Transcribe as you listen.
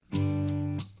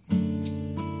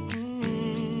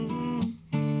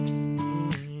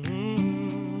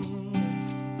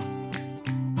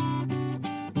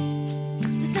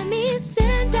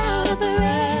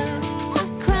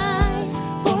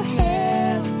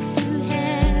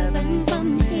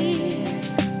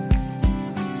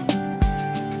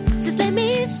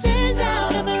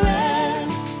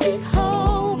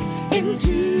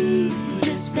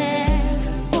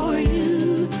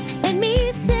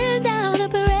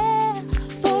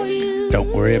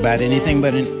Don't worry about anything,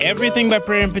 but in everything by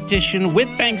prayer and petition with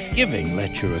thanksgiving,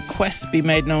 let your requests be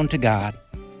made known to God.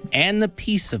 And the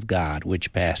peace of God,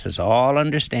 which passes all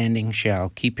understanding, shall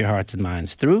keep your hearts and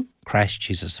minds through Christ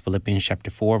Jesus. Philippians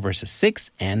chapter 4, verses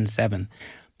 6 and 7.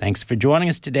 Thanks for joining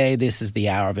us today. This is the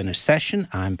Hour of Intercession.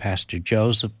 I'm Pastor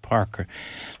Joseph Parker.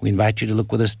 We invite you to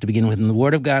look with us to begin with in the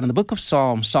Word of God in the book of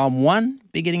Psalms, Psalm 1,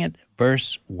 beginning at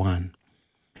verse 1.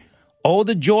 Oh,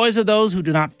 the joys of those who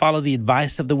do not follow the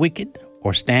advice of the wicked,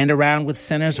 or stand around with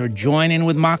sinners, or join in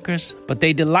with mockers, but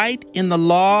they delight in the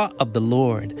law of the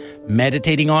Lord,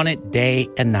 meditating on it day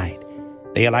and night.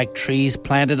 They are like trees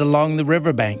planted along the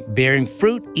riverbank, bearing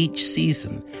fruit each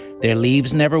season. Their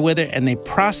leaves never wither, and they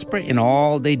prosper in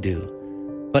all they do.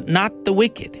 But not the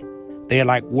wicked. They are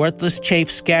like worthless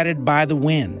chaff scattered by the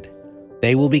wind.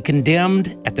 They will be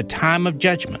condemned at the time of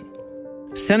judgment.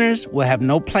 Sinners will have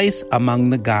no place among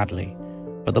the godly.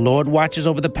 But the Lord watches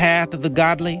over the path of the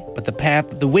godly, but the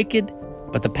path of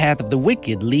the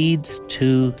wicked leads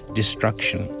to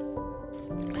destruction.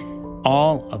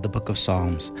 All of the book of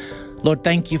Psalms. Lord,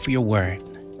 thank you for your word.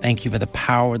 Thank you for the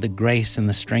power, the grace, and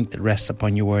the strength that rests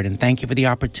upon your word. And thank you for the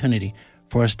opportunity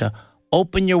for us to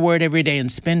open your word every day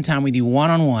and spend time with you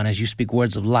one-on-one as you speak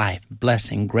words of life,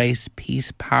 blessing, grace,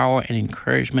 peace, power, and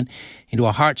encouragement into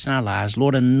our hearts and our lives.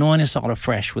 Lord, anoint us all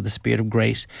afresh with the spirit of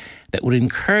grace that would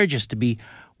encourage us to be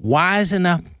wise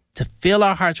enough to fill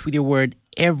our hearts with your word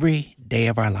every day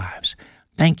of our lives.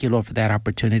 Thank you, Lord, for that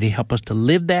opportunity. Help us to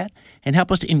live that and help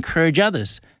us to encourage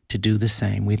others to do the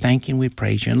same. We thank you and we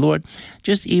praise you. And Lord,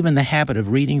 just even the habit of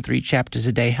reading 3 chapters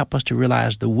a day, help us to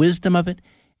realize the wisdom of it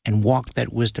and walk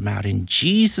that wisdom out. In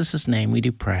Jesus' name we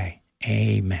do pray.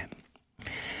 Amen.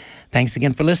 Thanks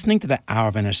again for listening to the Hour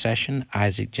of Intercession.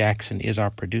 Isaac Jackson is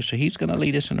our producer. He's going to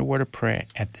lead us in a word of prayer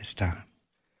at this time.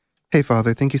 Hey,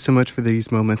 Father, thank you so much for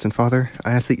these moments. And Father,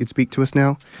 I ask that you'd speak to us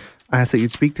now. I ask that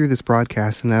you'd speak through this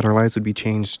broadcast and that our lives would be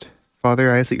changed.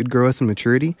 Father, I ask that you'd grow us in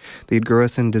maturity, that you'd grow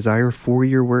us in desire for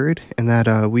your word, and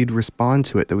that we'd respond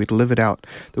to it, that we'd live it out,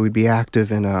 that we'd be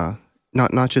active in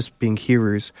not just being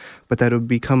hearers, but that it would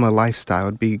become a lifestyle,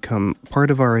 it would become part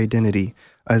of our identity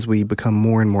as we become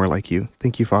more and more like you.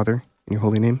 Thank you, Father. In your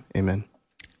holy name, amen.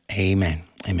 Amen.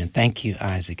 Amen. Thank you,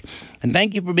 Isaac. And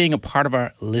thank you for being a part of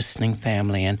our listening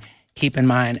family. And keep in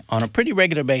mind, on a pretty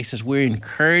regular basis, we're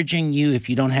encouraging you, if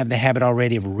you don't have the habit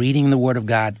already, of reading the Word of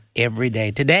God every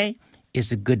day. Today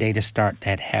is a good day to start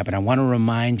that habit. I want to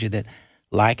remind you that,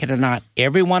 like it or not,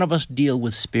 every one of us deal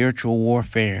with spiritual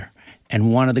warfare.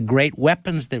 And one of the great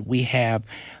weapons that we have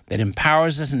that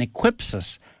empowers us and equips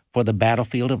us for the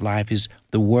battlefield of life is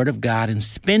the Word of God, and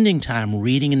spending time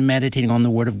reading and meditating on the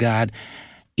Word of God.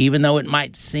 Even though it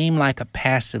might seem like a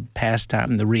passive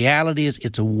pastime, the reality is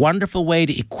it's a wonderful way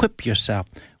to equip yourself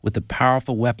with the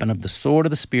powerful weapon of the sword of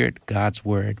the Spirit, God's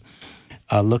Word.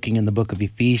 Looking in the book of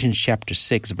Ephesians chapter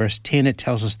 6, verse 10, it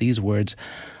tells us these words,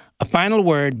 a final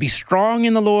word, be strong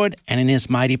in the Lord and in his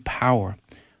mighty power.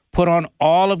 Put on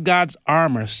all of God's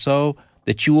armor so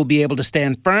that you will be able to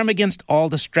stand firm against all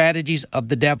the strategies of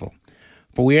the devil.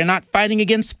 For we are not fighting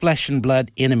against flesh and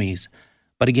blood enemies,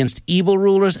 but against evil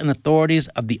rulers and authorities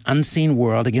of the unseen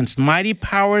world, against mighty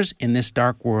powers in this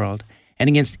dark world, and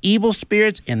against evil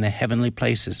spirits in the heavenly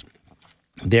places.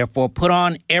 Therefore, put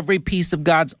on every piece of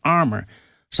God's armor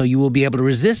so you will be able to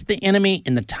resist the enemy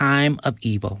in the time of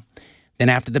evil. Then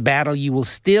after the battle, you will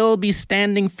still be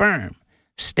standing firm.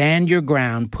 Stand your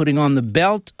ground, putting on the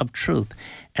belt of truth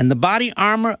and the body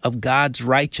armor of God's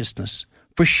righteousness.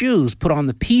 For shoes, put on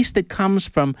the peace that comes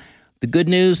from the good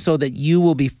news so that you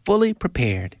will be fully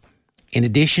prepared. In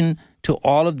addition to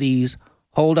all of these,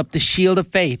 hold up the shield of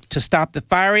faith to stop the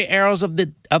fiery arrows of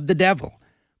the devil.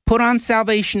 Put on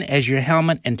salvation as your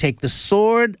helmet and take the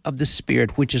sword of the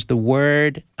Spirit, which is the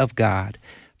word of God.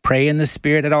 Pray in the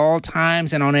Spirit at all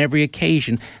times and on every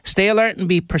occasion. Stay alert and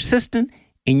be persistent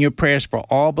in your prayers for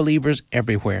all believers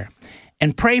everywhere.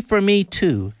 And pray for me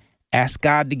too. Ask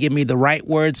God to give me the right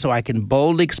words so I can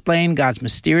boldly explain God's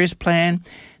mysterious plan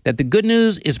that the good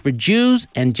news is for Jews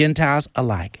and Gentiles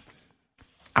alike.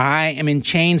 I am in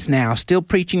chains now, still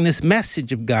preaching this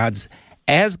message of God's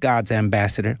as God's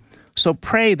ambassador. So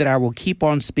pray that I will keep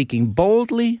on speaking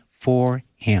boldly for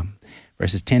him.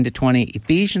 Verses 10 to 20,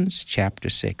 Ephesians chapter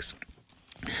 6.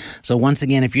 So once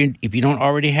again, if you don't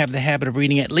already have the habit of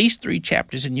reading at least 3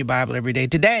 chapters in your Bible every day,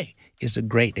 today is a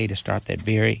great day to start that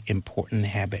very important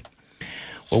habit.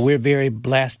 Well, we're very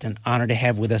blessed and honored to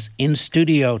have with us in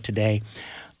studio today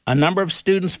a number of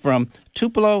students from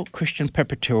Tupelo Christian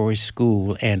Preparatory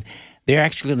School, and They're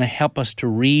actually going to help us to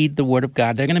read the Word of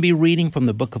God. They're going to be reading from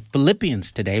the book of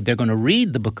Philippians today. They're going to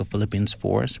read the book of Philippians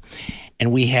for us.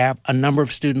 And we have a number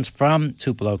of students from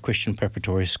Tupelo Christian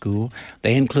Preparatory School.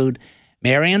 They include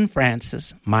Marion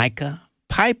Francis, Micah,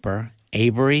 Piper,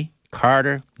 Avery,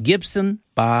 Carter, Gibson,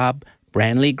 Bob,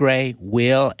 Brandley Gray,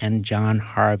 Will, and John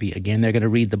Harvey. Again, they're going to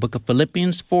read the book of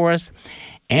Philippians for us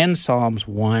and Psalms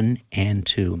 1 and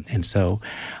 2. And so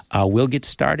we'll get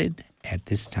started at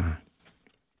this time.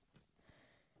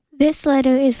 This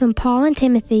letter is from Paul and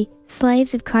Timothy,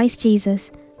 slaves of Christ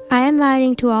Jesus. I am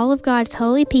writing to all of God's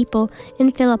holy people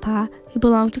in Philippi who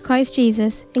belong to Christ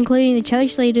Jesus, including the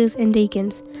church leaders and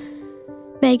deacons.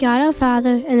 May God our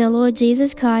Father and the Lord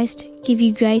Jesus Christ give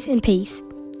you grace and peace.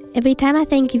 Every time I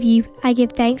think of you, I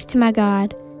give thanks to my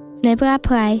God. Whenever I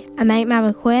pray, I make my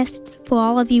request for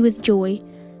all of you with joy.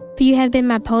 For you have been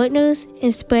my partners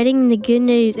in spreading the good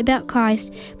news about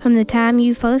Christ from the time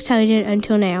you first heard it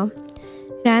until now.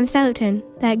 And I am certain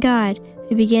that God,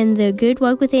 who began the good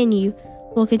work within you,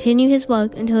 will continue his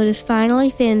work until it is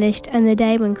finally finished on the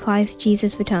day when Christ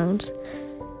Jesus returns.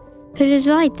 For it is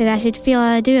right that I should feel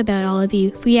as I do about all of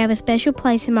you, for you have a special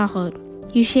place in my heart.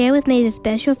 You share with me the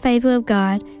special favor of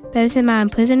God, both in my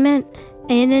imprisonment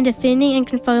and in defending and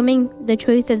confirming the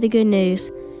truth of the good news.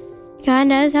 God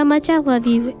knows how much I love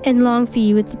you and long for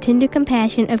you with the tender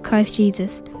compassion of Christ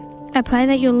Jesus. I pray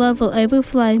that your love will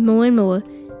overflow more and more,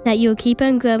 that you will keep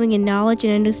on growing in knowledge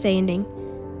and understanding.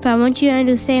 For I want you to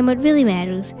understand what really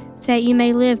matters, so that you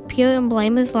may live pure and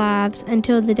blameless lives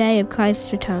until the day of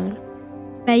Christ's return.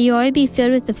 May you always be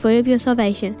filled with the fruit of your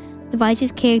salvation, the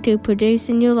righteous character produced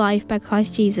in your life by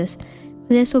Christ Jesus.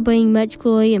 For this will bring much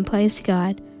glory and praise to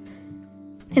God.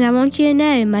 And I want you to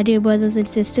know, my dear brothers and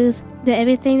sisters, that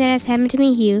everything that has happened to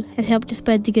me here has helped to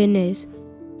spread the good news.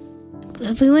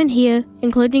 Everyone here,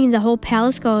 including the whole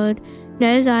palace guard,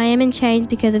 knows I am in chains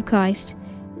because of Christ.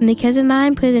 And because of my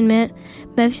imprisonment,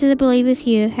 most of the believers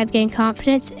here have gained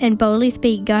confidence and boldly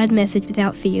speak God's message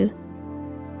without fear.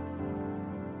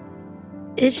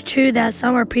 It's true that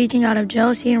some are preaching out of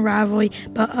jealousy and rivalry,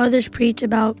 but others preach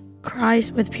about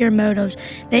Christ with pure motives.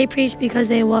 They preach because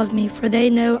they love me, for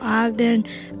they know I've been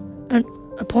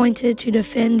appointed to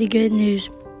defend the good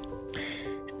news.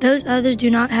 Those others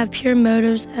do not have pure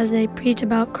motives as they preach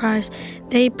about Christ.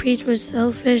 They preach with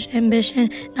selfish ambition,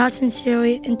 not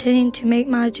sincerely intending to make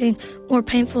my chains more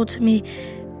painful to me.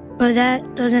 But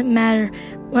that doesn't matter.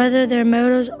 Whether their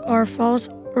motives are false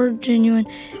or genuine,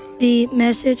 the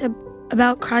message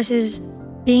about Christ is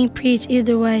being preached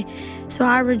either way. So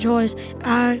I rejoice.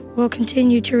 I will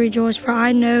continue to rejoice, for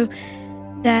I know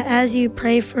that as you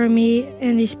pray for me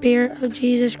and the Spirit of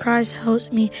Jesus Christ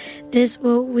helps me, this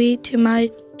will lead to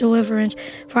my deliverance.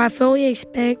 For I fully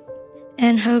expect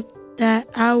and hope that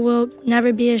I will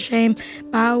never be ashamed,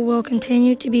 but I will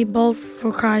continue to be bold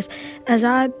for Christ as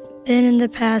I've been in the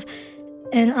past,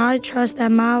 and I trust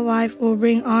that my life will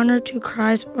bring honor to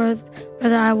Christ whether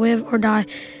I live or die.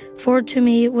 For to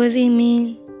me, living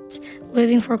means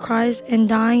living for Christ, and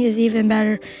dying is even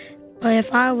better. But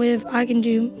if I live, I can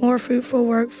do more fruitful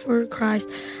work for Christ.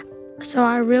 So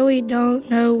I really don't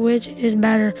know which is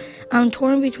better. I'm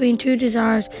torn between two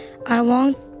desires. I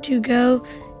want to go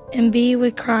and be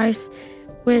with Christ,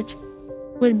 which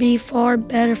would be far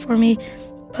better for me.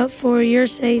 But for your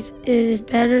sakes, it is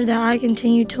better that I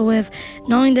continue to live.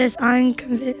 Knowing this, I am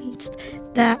convinced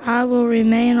that I will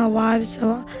remain alive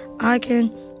so I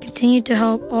can continue to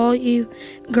help all you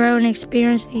grow and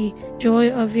experience the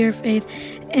joy of your faith.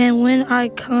 And when I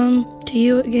come to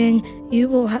you again, you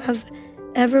will have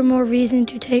ever more reason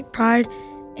to take pride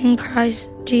in Christ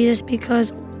Jesus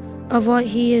because of what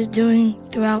he is doing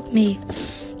throughout me.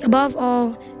 Above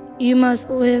all, you must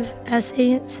live as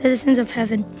citizens of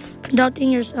heaven,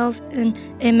 conducting yourself in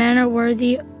a manner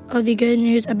worthy of the good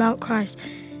news about Christ.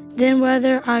 Then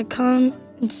whether I come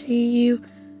and see you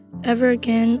ever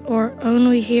again or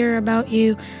only hear about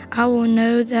you, I will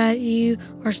know that you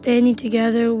are standing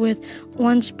together with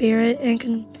one spirit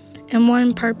and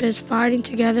one purpose, fighting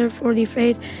together for the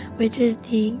faith, which is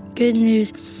the good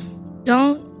news.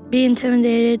 Don't be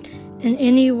intimidated in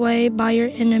any way by your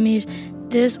enemies.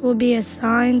 This will be a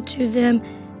sign to them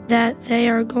that they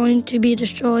are going to be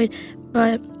destroyed,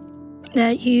 but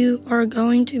that you are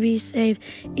going to be saved,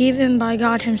 even by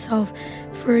God himself.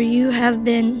 For you have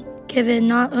been given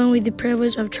not only the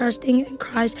privilege of trusting in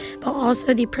Christ, but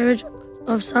also the privilege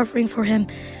of suffering for him.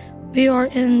 We are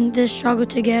in this struggle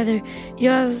together. You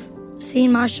have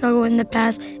seen my struggle in the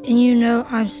past, and you know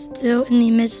I'm still in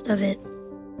the midst of it.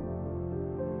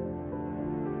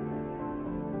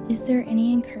 Is there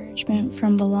any encouragement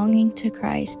from belonging to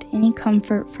Christ, any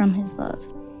comfort from his love,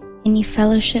 any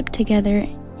fellowship together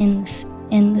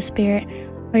in the Spirit?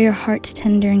 Are your hearts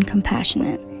tender and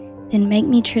compassionate? Then make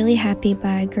me truly happy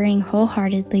by agreeing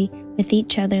wholeheartedly with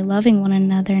each other, loving one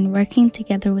another, and working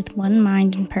together with one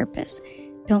mind and purpose.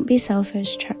 Don't be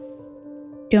selfish.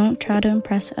 Don't try to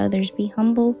impress others. Be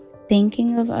humble,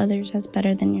 thinking of others as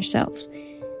better than yourselves.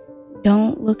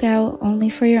 Don't look out only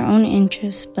for your own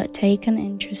interests, but take an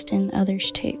interest in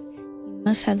others too. You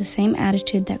must have the same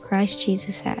attitude that Christ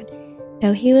Jesus had.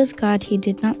 Though he was God, he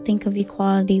did not think of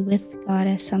equality with God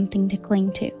as something to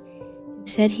cling to.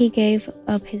 Instead, he gave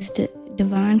up his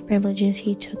divine privileges.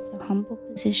 He took the humble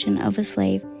position of a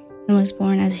slave and was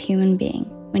born as a human being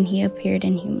when he appeared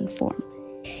in human form.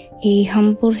 He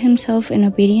humbled himself in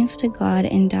obedience to God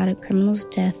and died a criminal's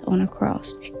death on a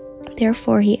cross.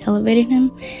 Therefore, he elevated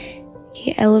him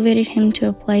to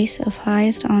a place of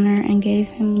highest honor and gave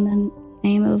him the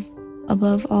name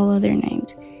above all other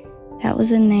names. That was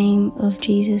the name of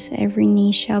Jesus. Every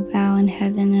knee shall bow in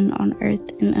heaven and on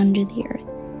earth and under the earth,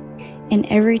 and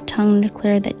every tongue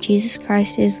declare that Jesus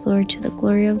Christ is Lord, to the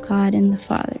glory of God and the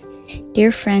Father.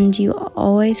 Dear friends, you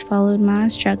always followed my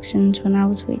instructions when I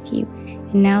was with you,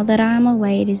 and now that I am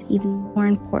away, it is even more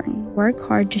important. Work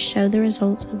hard to show the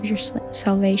results of your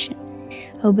salvation,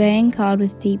 obeying God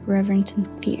with deep reverence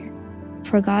and fear.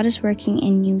 For God is working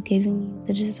in you, giving you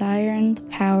the desire and the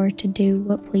power to do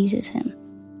what pleases Him.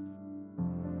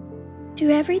 Do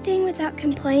everything without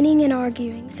complaining and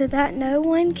arguing, so that no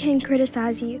one can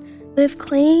criticize you. Live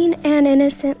clean and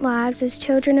innocent lives as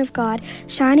children of God,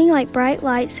 shining like bright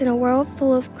lights in a world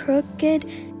full of crooked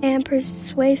and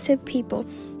persuasive people.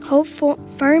 Hold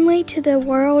firmly to the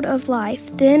word of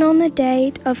life. Then on the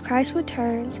day of Christ's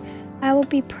returns, I will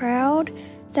be proud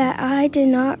that I did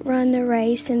not run the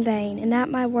race in vain and that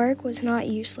my work was not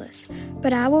useless.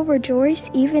 But I will rejoice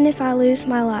even if I lose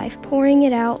my life, pouring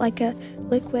it out like a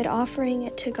liquid, offering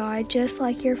it to God, just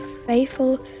like your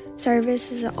faithful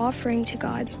service is an offering to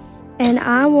God. And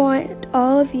I want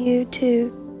all of you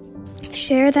to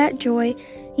share that joy.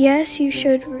 Yes, you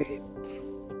should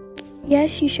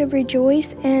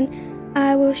rejoice, and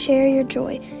I will share your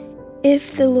joy.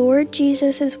 If the Lord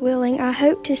Jesus is willing, I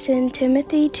hope to send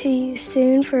Timothy to you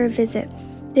soon for a visit.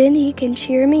 Then he can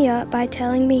cheer me up by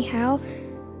telling me how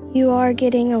you are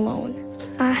getting along.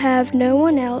 I have no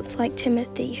one else like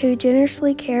Timothy who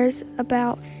generously cares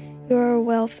about your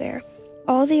welfare.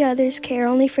 All the others care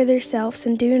only for themselves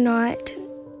and do not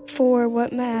for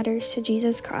what matters to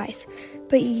Jesus Christ.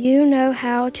 But you know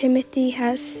how Timothy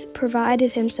has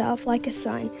provided himself like a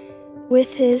son.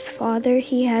 With his father,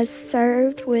 he has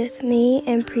served with me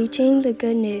in preaching the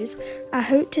good news. I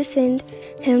hope to send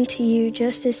him to you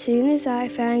just as soon as I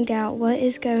find out what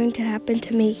is going to happen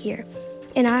to me here.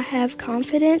 And I have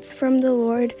confidence from the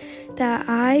Lord that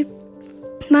I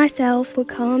myself will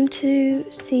come to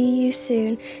see you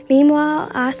soon.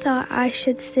 Meanwhile, I thought I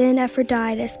should send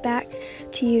Epaphroditus back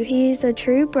to you. He is a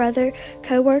true brother,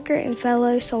 co-worker, and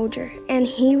fellow soldier, and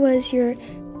he was your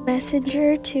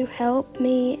messenger to help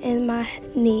me in my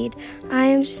need. I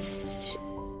am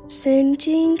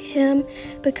sending him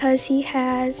because he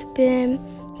has been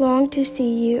long to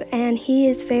see you, and he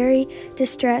is very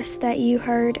distressed that you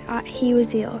heard he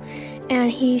was ill.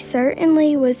 And he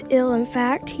certainly was ill. In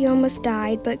fact, he almost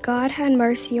died, but God had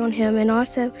mercy on him and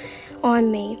also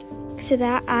on me, so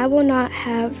that I will not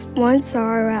have one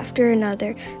sorrow after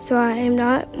another. So I am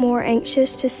not more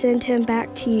anxious to send him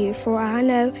back to you, for I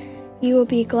know you will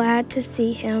be glad to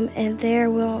see him, and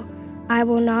I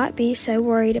will not be so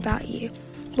worried about you.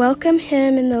 Welcome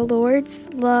him in the Lord's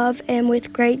love and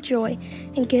with great joy,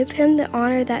 and give him the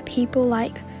honor that people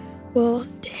like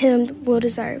him will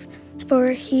deserve.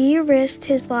 For he risked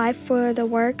his life for the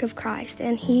work of Christ,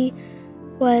 and he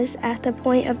was at the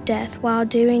point of death while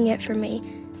doing it for me,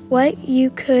 what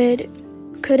you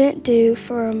couldn't do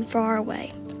from far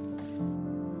away.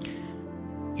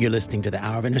 You're listening to the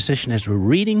Hour of Intercession as we're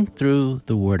reading through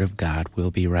the Word of God.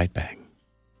 We'll be right back.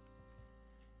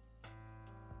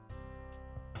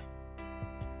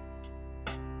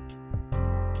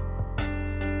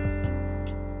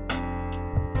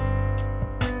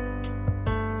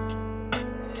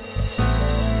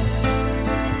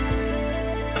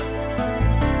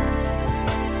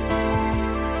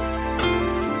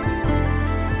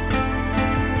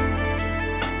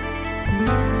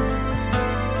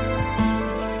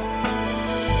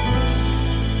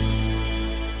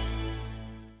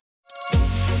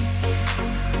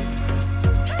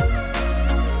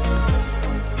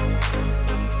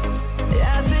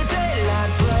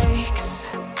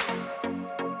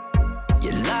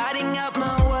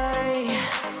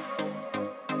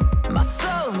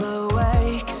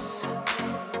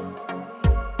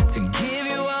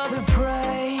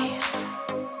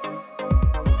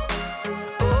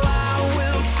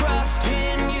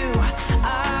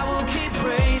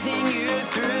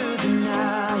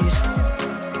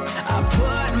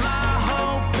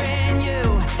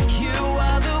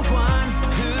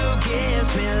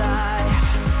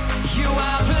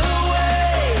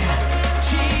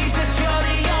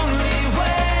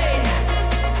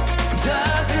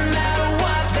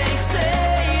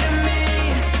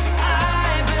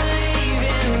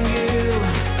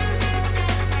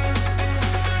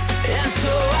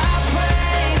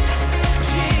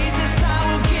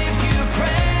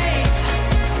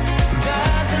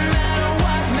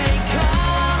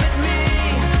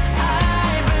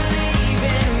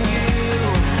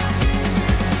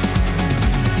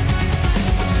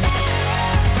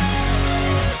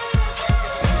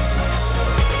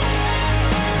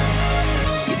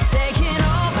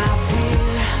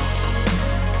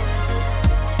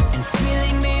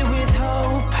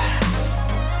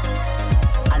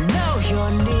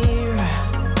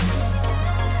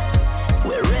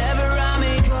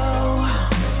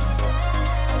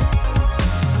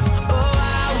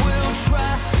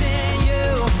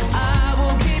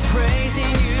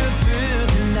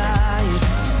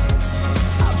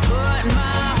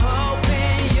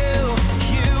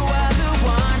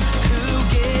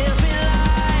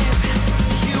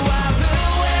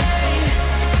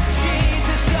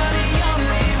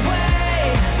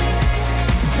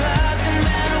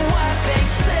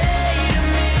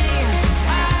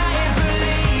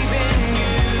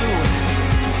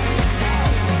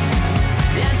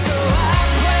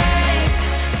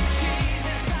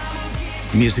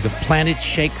 Music of Planet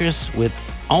Shakers with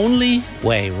Only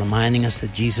Way, reminding us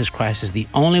that Jesus Christ is the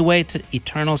only way to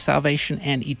eternal salvation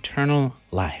and eternal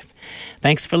life.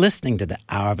 Thanks for listening to the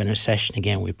Hour of Intercession.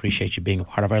 Again, we appreciate you being a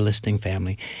part of our listening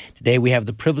family. Today we have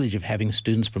the privilege of having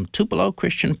students from Tupelo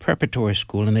Christian Preparatory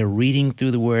School, and they're reading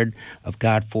through the Word of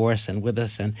God for us and with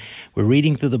us, and we're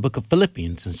reading through the book of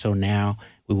Philippians. And so now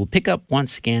we will pick up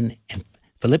once again in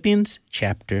Philippians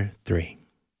chapter 3.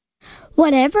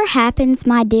 Whatever happens,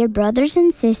 my dear brothers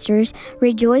and sisters,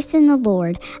 rejoice in the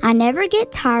Lord. I never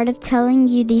get tired of telling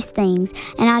you these things,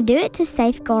 and I do it to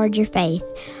safeguard your faith.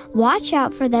 Watch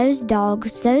out for those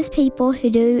dogs, those people who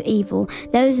do evil,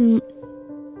 those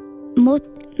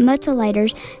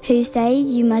mutilators who say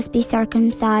you must be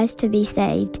circumcised to be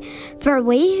saved. For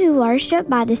we who worship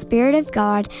by the Spirit of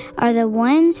God are the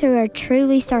ones who are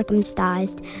truly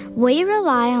circumcised. We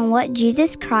rely on what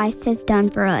Jesus Christ has done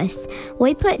for us.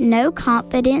 We put no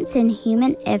confidence in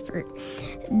human effort.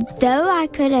 Though I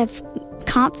could have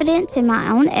confidence in my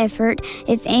own effort,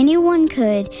 if anyone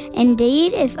could.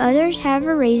 Indeed, if others have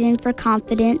a reason for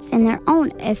confidence in their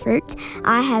own efforts,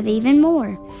 I have even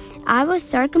more. I was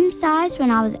circumcised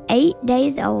when I was 8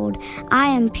 days old. I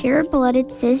am pure-blooded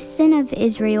citizen of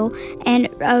Israel and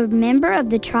a member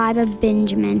of the tribe of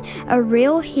Benjamin, a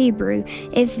real Hebrew,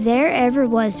 if there ever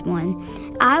was one.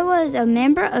 I was a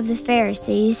member of the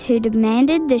Pharisees who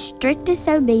demanded the strictest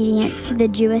obedience to the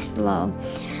Jewish law.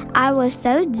 I was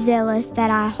so zealous that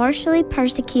I harshly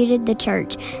persecuted the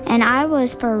church, and I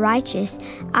was for righteous.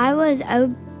 I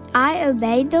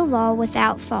obeyed the law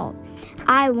without fault.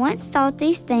 I once thought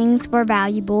these things were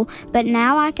valuable, but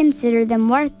now I consider them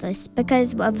worthless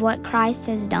because of what Christ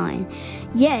has done.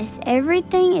 Yes,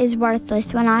 everything is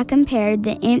worthless when I compare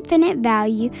the infinite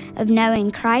value of knowing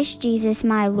Christ Jesus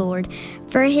my Lord.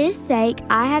 For his sake,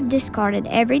 I have discarded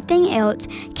everything else,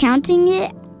 counting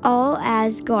it all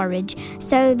as garbage,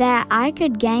 so that I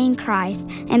could gain Christ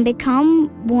and become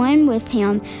one with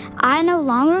him. I no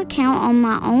longer count on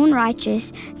my own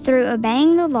righteousness through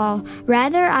obeying the law.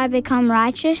 Rather, I become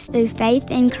righteous through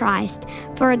faith in Christ.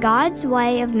 For God's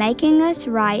way of making us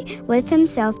right with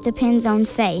himself depends on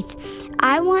faith.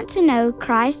 I want to know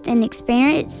Christ and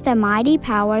experience the mighty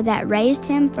power that raised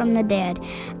him from the dead.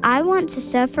 I want to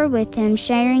suffer with him,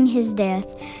 sharing his death,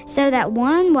 so that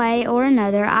one way or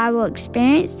another I will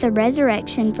experience the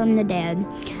resurrection from the dead.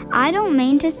 I don't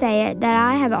mean to say it that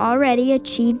I have already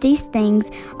achieved these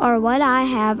things or what I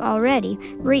have already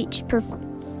reached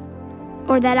perfection,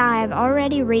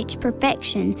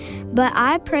 but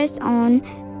I press on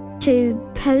to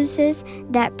possess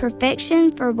that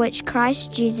perfection for which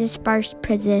Christ Jesus first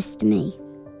possessed me.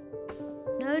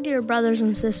 No, dear brothers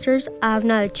and sisters, I have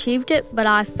not achieved it, but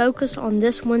I focus on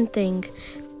this one thing,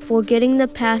 forgetting the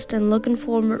past and looking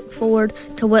forward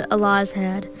to what lies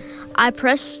ahead. I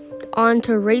press on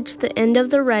to reach the end of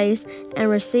the race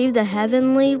and receive the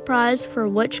heavenly prize for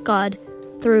which God,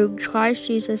 through Christ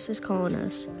Jesus, is calling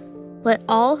us. Let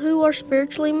all who are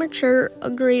spiritually mature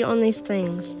agree on these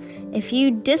things. If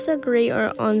you disagree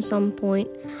on some point,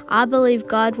 I believe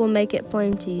God will make it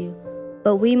plain to you.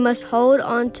 But we must hold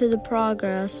on to the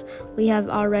progress we have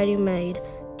already made.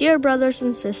 Dear brothers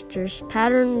and sisters,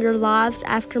 pattern your lives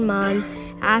after mine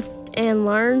and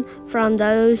learn from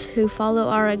those who follow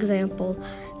our example.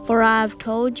 For I have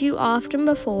told you often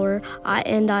before,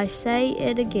 and I say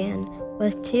it again,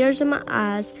 with tears in my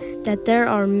eyes, that there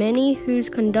are many whose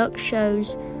conduct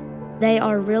shows they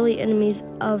are really enemies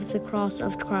of the cross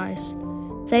of Christ.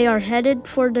 They are headed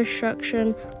for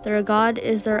destruction. Their God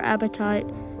is their appetite.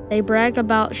 They brag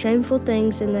about shameful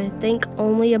things, and they think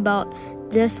only about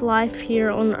this life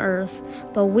here on earth.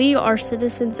 But we are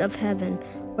citizens of heaven,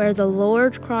 where the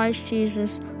Lord Christ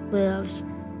Jesus lives,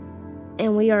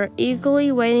 and we are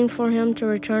eagerly waiting for him to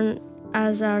return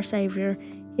as our Savior.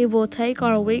 He will take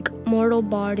our weak mortal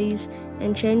bodies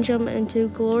and change them into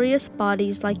glorious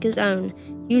bodies like his own,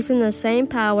 using the same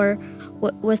power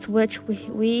with which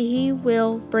he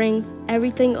will bring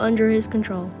everything under his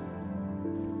control.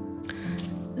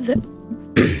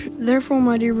 Therefore,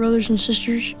 my dear brothers and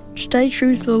sisters, stay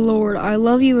true to the Lord. I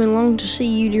love you and long to see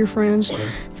you, dear friends,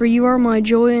 for you are my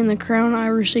joy and the crown I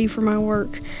receive for my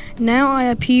work. Now I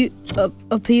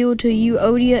appeal to you,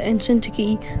 Odia and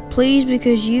Syntyche. Please,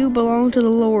 because you belong to the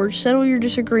Lord, settle your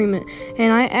disagreement.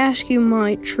 And I ask you,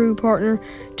 my true partner,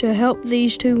 to help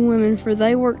these two women, for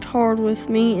they worked hard with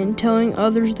me in telling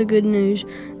others the good news.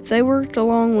 They worked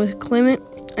along with Clement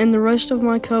and the rest of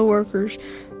my co-workers,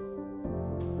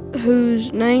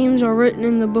 whose names are written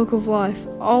in the book of life.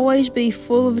 Always be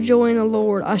full of joy in the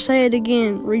Lord. I say it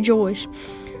again, rejoice.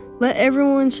 Let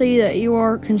everyone see that you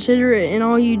are considerate in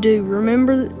all you do.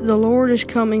 Remember, the Lord is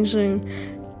coming soon.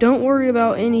 Don't worry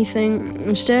about anything.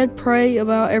 Instead, pray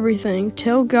about everything.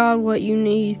 Tell God what you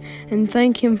need and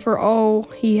thank Him for all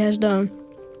He has done.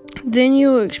 Then you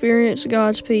will experience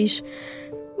God's peace,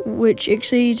 which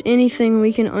exceeds anything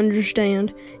we can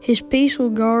understand. His peace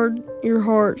will guard your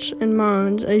hearts and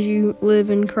minds as you live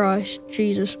in Christ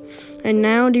Jesus. And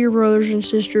now, dear brothers and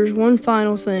sisters, one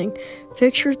final thing.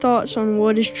 Fix your thoughts on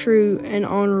what is true and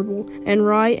honorable and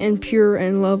right and pure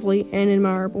and lovely and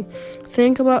admirable.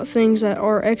 Think about things that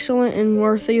are excellent and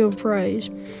worthy of praise.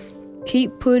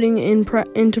 Keep putting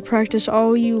into practice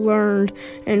all you learned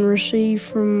and received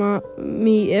from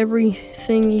me,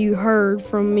 everything you heard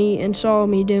from me and saw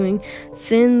me doing.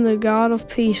 Then the God of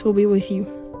peace will be with you.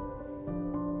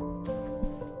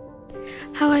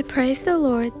 How I praise the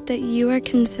Lord that you are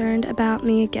concerned about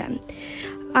me again.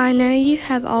 I know you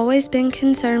have always been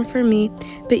concerned for me,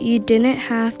 but you didn't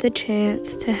have the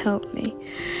chance to help me.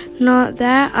 Not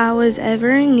that I was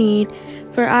ever in need,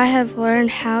 for I have learned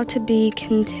how to be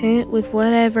content with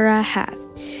whatever I have.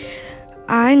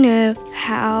 I know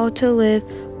how to live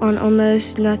on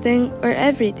almost nothing or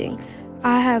everything.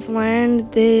 I have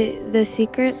learned the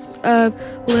secret of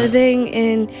living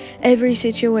in every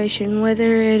situation,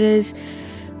 whether it is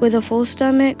with a full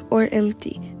stomach or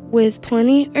empty, with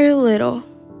plenty or little.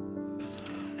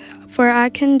 For I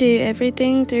can do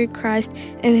everything through Christ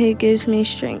and who gives me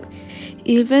strength.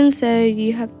 Even so,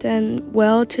 you have done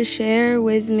well to share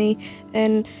with me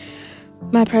in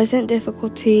my present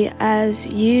difficulty. As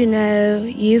you know,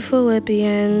 you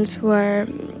Philippians were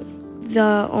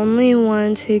the only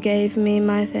ones who gave me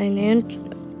my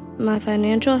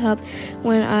financial help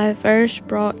when I first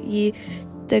brought you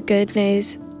the good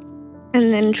news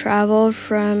and then traveled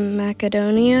from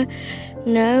Macedonia.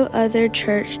 No other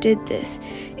church did this.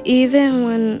 Even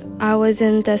when I was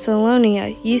in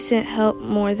Thessalonica, you sent help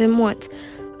more than once.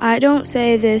 I don't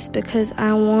say this because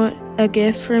I want a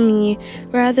gift from you.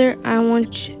 Rather, I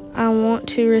want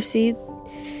to receive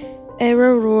a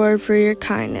reward for your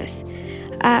kindness.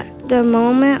 At the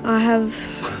moment, I have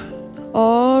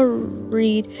all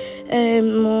read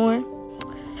and more.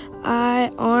 I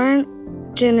aren't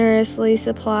generously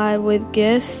supplied with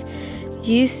gifts.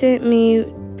 You sent me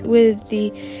with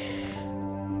the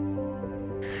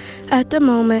At the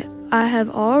moment, I have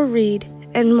all read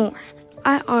and more.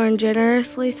 I aren't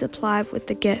generously supplied with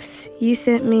the gifts you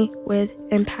sent me with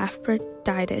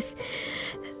Epaphroditus.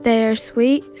 They are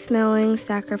sweet-smelling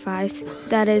sacrifice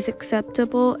that is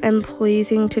acceptable and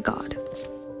pleasing to God.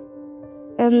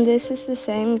 And this is the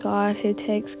same God who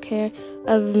takes care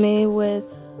of me with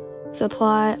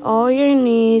supply all your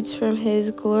needs from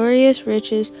His glorious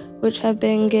riches, which have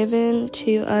been given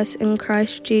to us in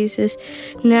Christ Jesus.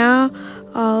 Now,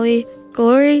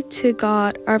 glory to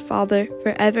God our Father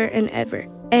forever and ever.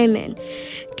 Amen.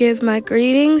 Give my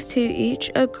greetings to each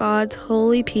of God's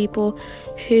holy people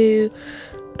who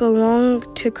belong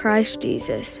to Christ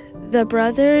Jesus. The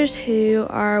brothers who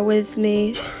are with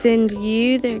me send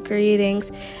you their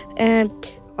greetings, and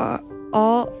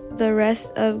all the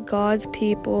rest of God's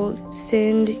people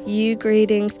send you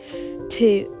greetings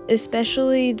too,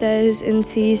 especially those in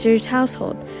Caesar's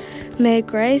household. May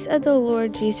grace of the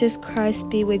Lord Jesus Christ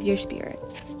be with your spirit.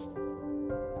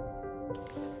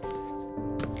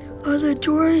 Are the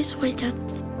joys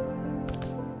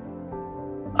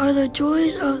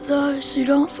of those who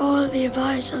don't follow the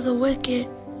advice of the wicked,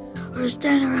 or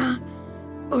stand around,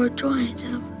 or join to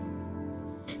them,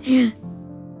 and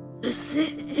the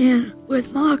sit in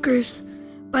with mockers,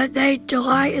 but they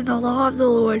delight in the law of the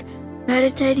Lord,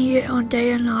 meditating it on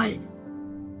day and night.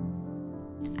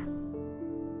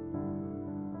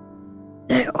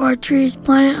 They are trees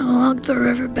planted along the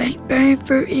riverbank, bearing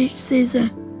fruit each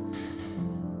season.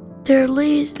 Their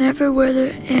leaves never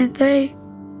wither, and they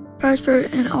prosper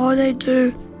in all they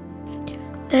do.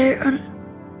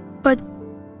 But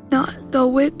not the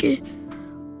wicked,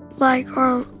 they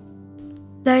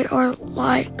are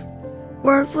like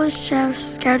worthless shafts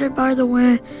scattered by the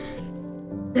wind.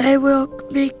 They will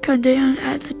be condemned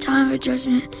at the time of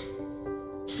judgment.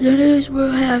 Sinners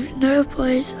will have no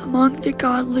place among the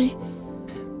godly.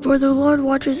 For the Lord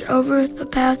watches over the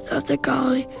path of the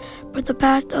godly, but the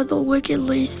path of the wicked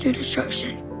leads to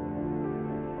destruction.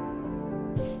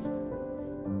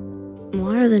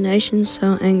 Why are the nations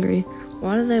so angry?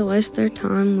 Why do they waste their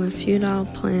time with futile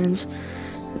plans?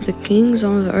 The kings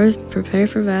on the earth prepare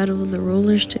for battle, the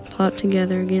rulers plot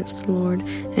together against the Lord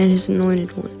and His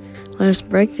anointed one. Let us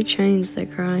break the chains, they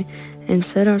cry, and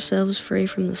set ourselves free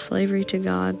from the slavery to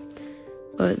God.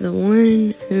 But the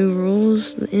one who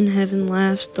rules in heaven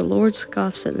laughs, the Lord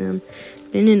scoffs at them.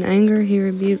 Then in anger He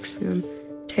rebukes them,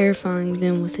 terrifying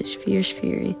them with His fierce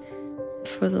fury.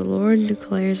 For the Lord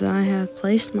declares, I have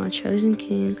placed my chosen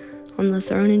king on the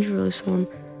throne in Jerusalem,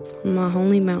 on my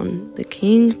holy mountain. The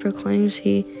king proclaims,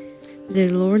 the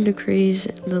Lord decrees,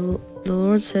 the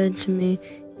Lord said to me,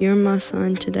 You are my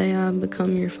son, today I have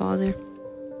become your father.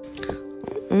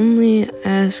 Only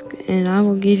ask, and I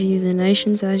will give you the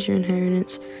nations as your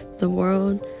inheritance, the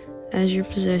world as your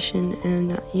possession,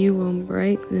 and you will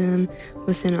break them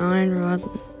with an iron rod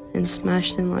and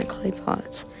smash them like clay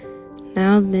pots.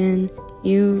 Now then,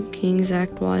 you kings,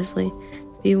 act wisely.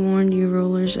 Be warned, you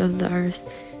rulers of the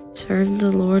earth. Serve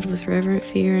the Lord with reverent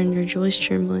fear and rejoice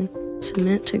trembling.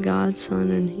 Submit to God's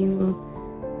Son, and he will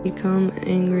become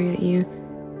angry at you,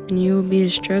 and you will be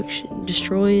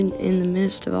destroyed in the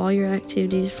midst of all your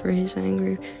activities, for his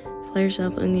anger flares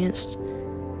up against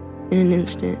in an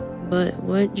instant. But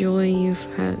what joy you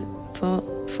have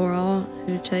for all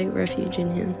who take refuge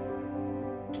in him.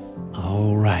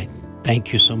 All right.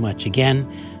 Thank you so much. Again,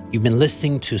 you've been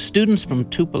listening to students from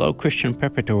Tupelo Christian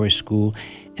Preparatory School,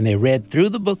 and they read through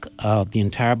the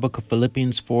entire book of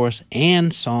Philippians for us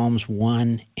and Psalms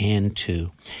 1 and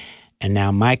 2. And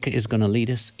now Micah is going to lead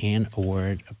us in a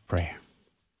word of prayer.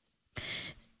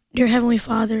 Dear Heavenly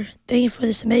Father, thank you for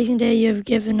this amazing day you have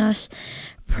given us.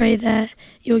 Pray that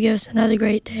you'll give us another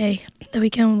great day, that we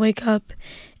can wake up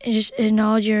and just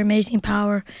acknowledge your amazing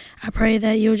power. I pray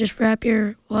that you'll just wrap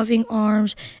your loving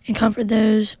arms and comfort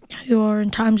those who are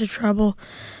in times of trouble.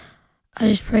 I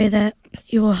just pray that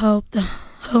you will help the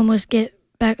homeless get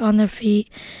back on their feet.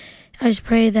 I just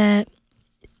pray that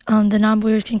the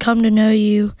non-believers can come to know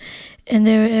you and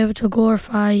they're able to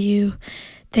glorify you.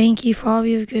 Thank you for all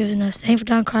you've given us. Thank you for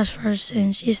dying on the cross for us.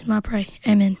 In Jesus' name I pray.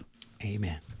 Amen.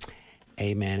 Amen.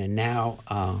 Amen. And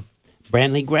now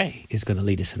Brantley Gray is going to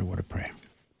lead us in a word of prayer.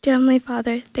 Dear Heavenly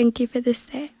Father, thank you for this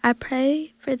day. I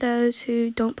pray for those who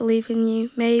don't believe in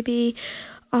you. Maybe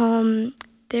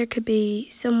there could be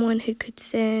someone who could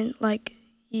sin like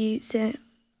you sin.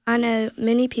 I know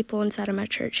many people inside of my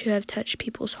church who have touched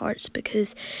people's hearts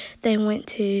because they went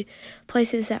to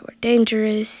places that were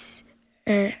dangerous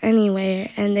or anywhere,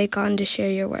 and they've gone to share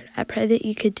your word. I pray that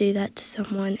you could do that to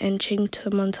someone and change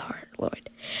someone's heart, Lord.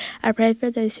 I pray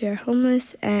for those who are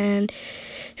homeless and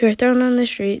who are thrown on the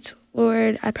streets.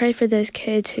 Lord, I pray for those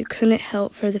kids who couldn't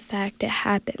help for the fact it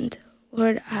happened.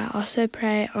 Lord, I also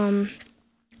pray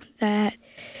that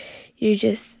you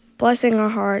just blessing our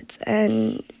hearts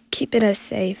and keeping us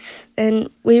safe.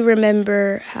 And we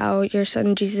remember how your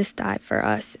son Jesus died for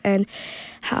us and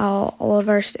how all of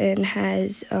our sin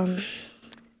has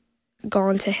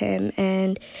gone to him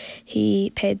and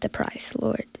he paid the price,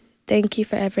 Lord. Thank you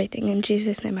for everything. In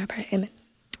Jesus' name I pray. Amen.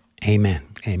 Amen.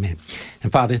 Amen.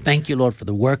 And Father, thank you, Lord, for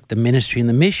the work, the ministry, and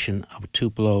the mission of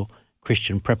Tupelo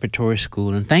Christian Preparatory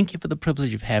School. And thank you for the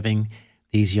privilege of having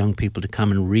these young people to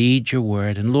come and read your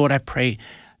word. And Lord, I pray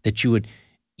that you would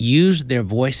use their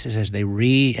voices as they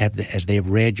have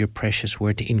read your precious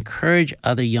word to encourage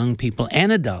other young people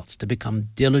and adults to become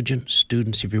diligent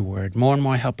students of your word. More and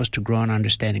more help us to grow in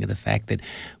understanding of the fact that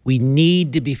we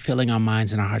need to be filling our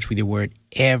minds and our hearts with your word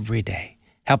every day.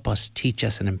 Help us, teach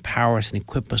us, and empower us and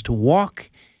equip us to walk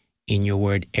in your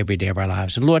word every day of our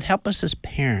lives. And Lord, help us as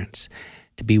parents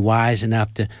to be wise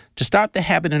enough to start the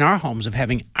habit in our homes of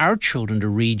having our children to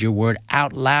read your word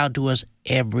out loud to us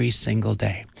every single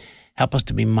day. Help us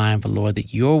to be mindful, Lord,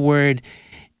 that your word,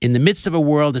 in the midst of a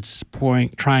world that's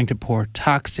trying to pour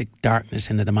toxic darkness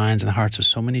into the minds and the hearts of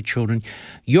so many children,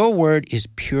 your word is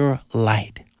pure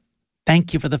light.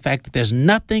 Thank you for the fact that there's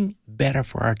nothing better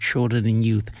for our children and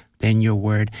youth than your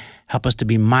word. Help us to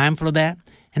be mindful of that,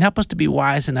 and help us to be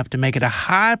wise enough to make it a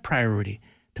high priority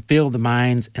to fill the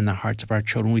minds and the hearts of our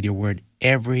children with your word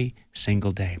every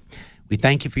single day. We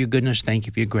thank you for your goodness. Thank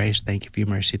you for your grace. Thank you for your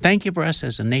mercy. Thank you for us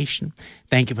as a nation.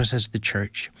 Thank you for us as the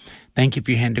church. Thank you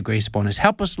for your hand of grace upon us.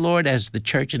 Help us, Lord, as the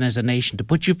church and as a nation to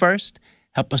put you first.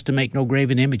 Help us to make no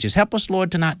graven images. Help us, Lord,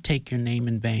 to not take your name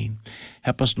in vain.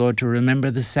 Help us, Lord, to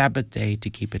remember the Sabbath day, to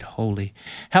keep it holy.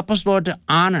 Help us, Lord, to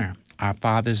honor our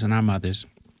fathers and our mothers.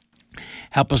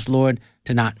 Help us, Lord,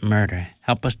 to not murder.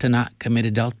 Help us to not commit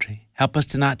adultery. Help us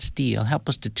to not steal. Help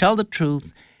us to tell the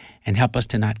truth, and help us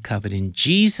to not covet. In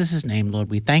Jesus' name, Lord,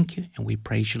 we thank you and we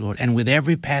praise you, Lord. And with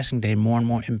every passing day, more and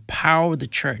more, empower the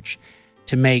church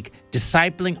to make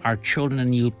discipling our children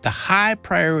and youth the high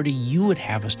priority you would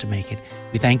have us to make it.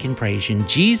 We thank and praise you. In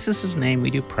Jesus' name we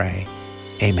do pray.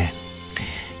 Amen.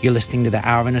 You're listening to the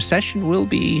Hour of Intercession. We'll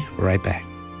be right back.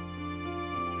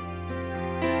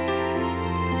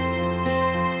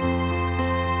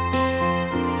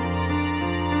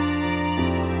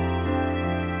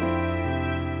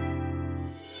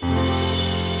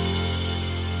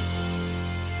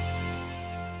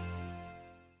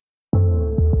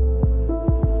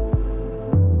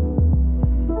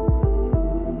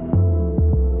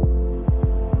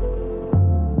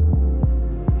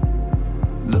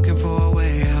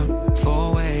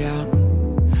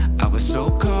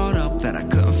 that I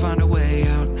couldn't find a way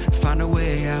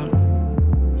out,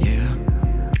 yeah.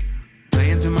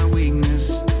 Playing to my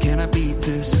weakness, can I beat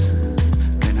this?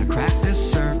 Can I crack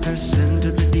this surface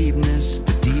into the deepness?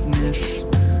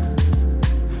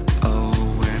 Oh,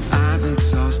 when I've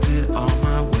exhausted all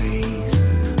my ways,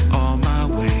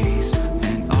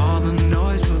 and all the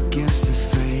noise begins to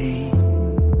fade.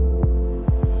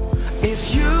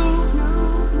 It's you,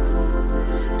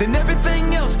 then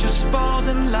everything else just falls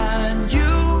in line. You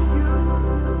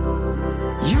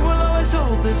will always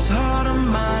hold this heart of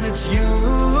mine. It's you,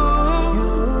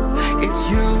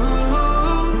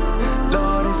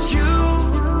 Lord, it's you.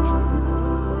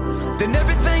 Then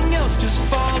everything else just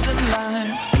falls in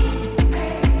line.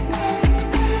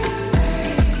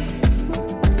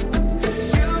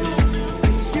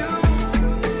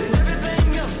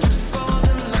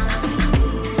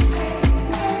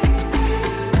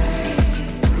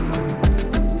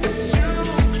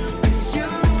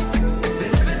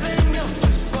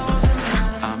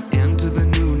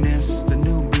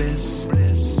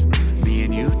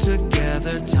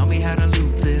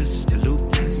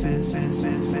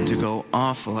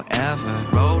 Forever,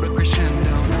 roll a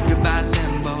crescendo, goodbye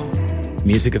limbo.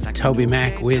 Music of Toby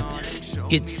Mac with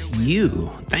It's You.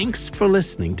 Thanks for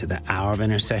listening to the Hour of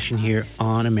Intercession here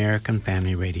on American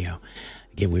Family Radio.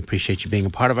 Again, we appreciate you being a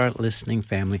part of our listening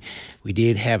family. We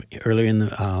did have earlier in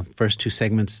the first two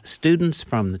segments students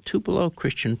from the Tupelo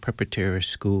Christian Preparatory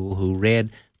School who read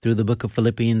through the book of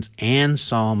Philippians and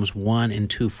Psalms 1 and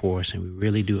 2 for us, and we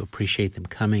really do appreciate them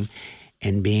coming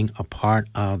and being a part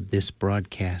of this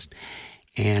broadcast.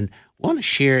 And I want to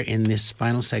share in this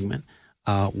final segment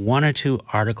one or two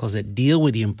articles that deal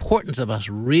with the importance of us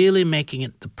really making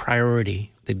it the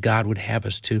priority that God would have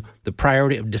us to, the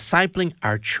priority of discipling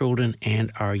our children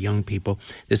and our young people.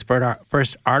 This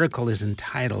first article is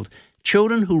entitled,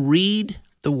 Children Who Read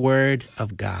the Word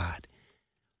of God.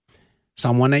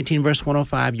 Psalm 119, verse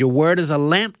 105, Your word is a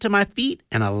lamp to my feet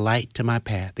and a light to my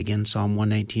path. Again, Psalm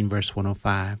 119, verse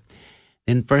 105.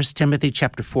 In 1 Timothy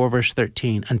chapter 4, verse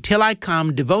 13, Until I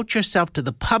come, devote yourself to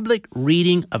the public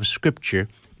reading of Scripture,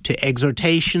 to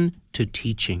exhortation, to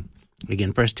teaching.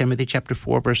 Again, 1 Timothy chapter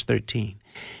 4, verse 13.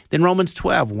 Then Romans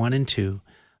 12, 1 and 2.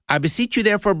 I beseech you,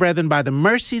 therefore, brethren, by the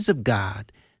mercies of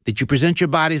God, that you present your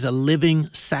bodies a living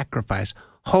sacrifice,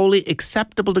 wholly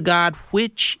acceptable to God,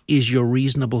 which is your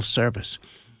reasonable service.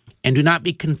 And do not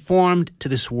be conformed to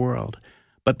this world,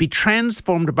 but be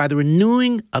transformed by the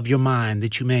renewing of your mind,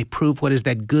 that you may prove what is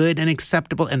that good and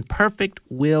acceptable and perfect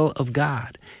will of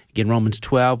God. Again, Romans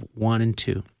 12, 1 and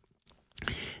 2.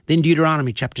 Then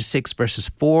Deuteronomy chapter 6,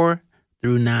 verses 4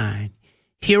 through 9.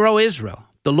 Hear, O Israel,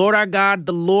 the Lord our God,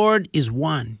 the Lord is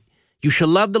one. You shall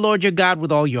love the Lord your God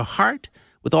with all your heart,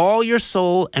 with all your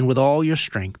soul, and with all your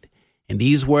strength. And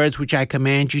these words which I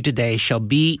command you today shall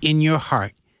be in your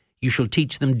heart. You shall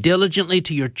teach them diligently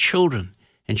to your children,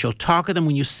 and shall talk of them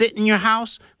when you sit in your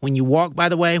house, when you walk by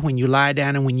the way, when you lie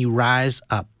down, and when you rise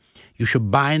up. You shall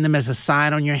bind them as a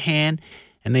sign on your hand,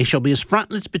 and they shall be as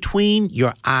frontlets between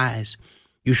your eyes.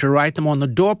 You shall write them on the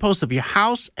doorposts of your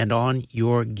house and on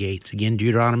your gates. Again,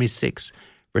 Deuteronomy 6,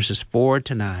 verses 4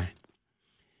 to 9.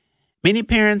 Many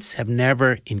parents have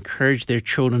never encouraged their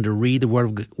children to read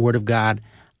the Word of God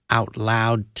out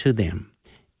loud to them.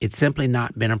 It's simply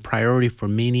not been a priority for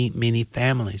many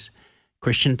families.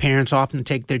 Christian parents often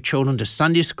take their children to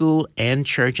Sunday school and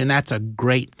church, and that's a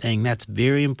great thing. That's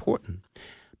very important.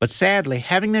 But sadly,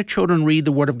 having their children read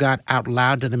the Word of God out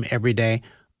loud to them every day,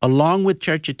 along with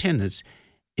church attendance,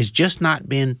 has just not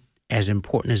been as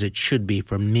important as it should be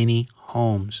for many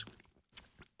homes.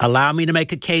 Allow me to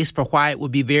make a case for why it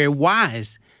would be very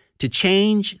wise to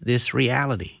change this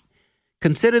reality.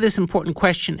 Consider this important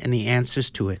question and the answers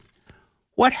to it.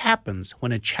 What happens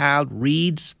when a child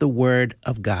reads the Word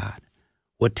of God?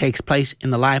 What takes place in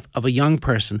the life of a young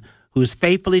person who is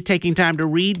faithfully taking time to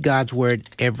read God's Word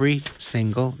every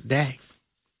single day?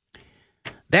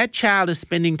 That child is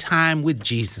spending time with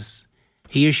Jesus.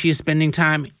 He or she is spending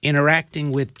time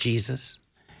interacting with Jesus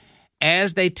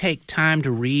as they take time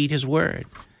to read His Word.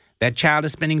 That child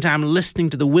is spending time listening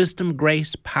to the wisdom,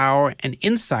 grace, power, and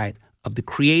insight of the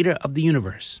Creator of the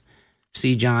universe.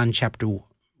 See John chapter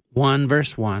 1,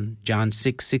 verse 1, John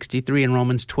 6, 63, and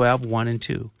Romans 12, 1 and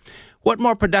 2. What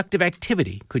more productive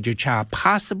activity could your child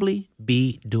possibly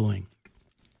be doing?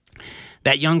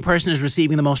 That young person is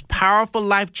receiving the most powerful,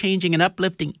 life-changing, and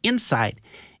uplifting insight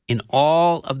in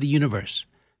all of the universe.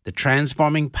 The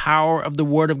transforming power of the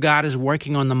Word of God is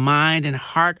working on the mind and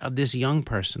heart of this young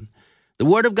person. The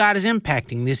Word of God is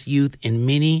impacting this youth in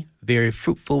many very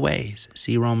fruitful ways.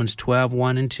 See Romans 12,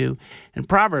 1 and 2, and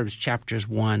Proverbs chapters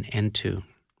 1 and 2.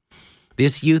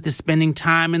 This youth is spending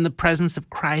time in the presence of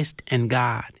Christ and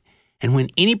God. And when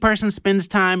any person spends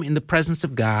time in the presence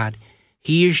of God,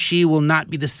 he or she will not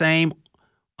be the same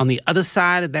on the other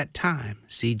side of that time.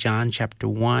 See John chapter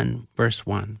 1, verse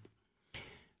 1.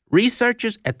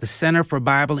 Researchers at the Center for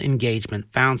Bible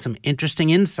Engagement found some interesting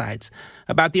insights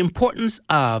about the importance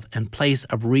of and place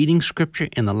of reading Scripture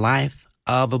in the life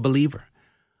of a believer.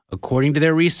 According to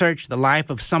their research, the life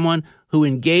of someone who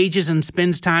engages and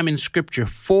spends time in Scripture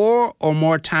 4 or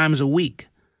more times a week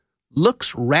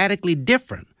looks radically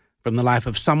different from the life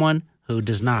of someone who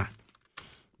does not.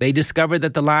 They discovered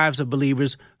that the lives of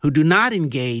believers who do not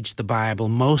engage the Bible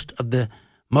most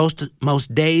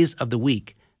days of the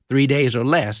week, 3 days or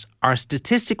less, are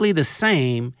statistically the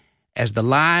same as the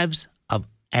lives of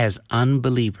as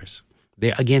unbelievers.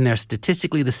 They're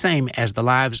statistically the same as the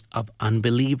lives of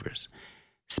unbelievers.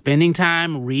 Spending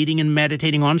time reading and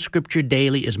meditating on Scripture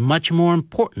daily is much more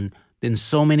important than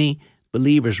so many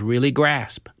believers really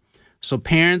grasp. So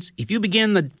parents, if you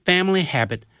begin the family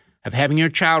habit of having your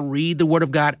child read the Word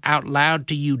of God out loud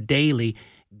to you daily,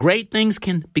 great things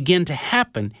can begin to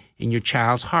happen in your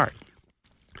child's heart.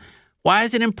 Why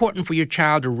is it important for your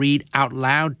child to read out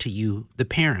loud to you, the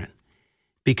parent?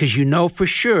 Because you know for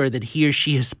sure that he or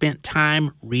she has spent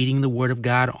time reading the Word of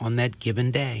God on that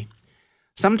given day.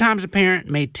 Sometimes a parent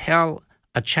may tell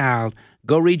a child,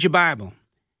 go read your Bible.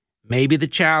 Maybe the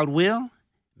child will,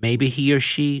 maybe he or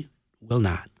she will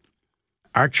not.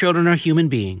 Our children are human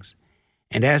beings,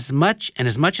 and as much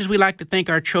as we like to think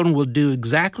our children will do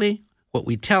exactly what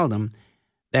we tell them,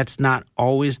 that's not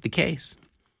always the case.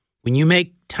 When you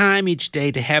make time each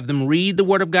day to have them read the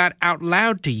Word of God out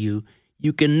loud to you,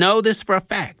 you can know this for a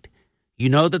fact. You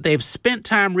know that they've spent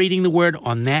time reading the Word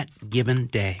on that given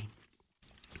day.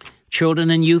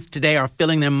 Children and youth today are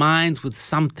filling their minds with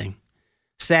something.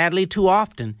 Sadly, too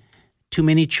often, too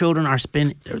many children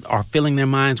are filling their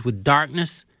minds with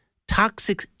darkness,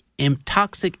 toxic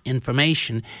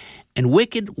information, and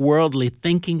wicked worldly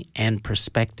thinking and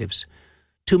perspectives.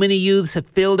 Too many youths have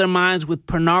filled their minds with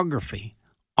pornography,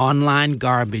 online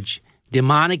garbage,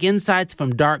 demonic insights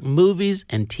from dark movies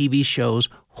and TV shows,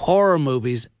 horror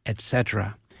movies,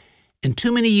 etc. And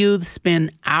too many youths spend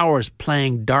hours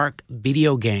playing dark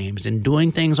video games and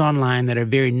doing things online that are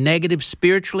very negative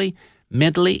spiritually,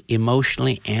 mentally,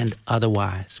 emotionally, and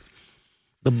otherwise.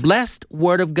 The blessed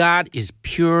Word of God is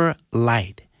pure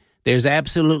light. There's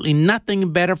absolutely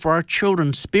nothing better for our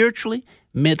children spiritually,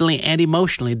 mentally, and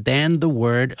emotionally than the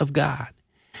Word of God.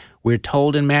 We're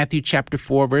told in Matthew chapter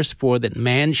 4, verse 4, that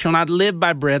man shall not live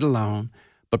by bread alone,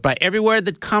 but by every word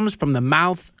that comes from the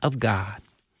mouth of God.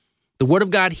 The Word of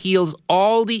God heals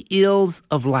all the ills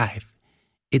of life.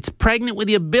 It's pregnant with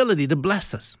the ability to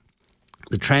bless us.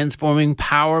 The transforming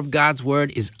power of God's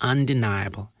Word is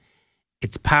undeniable.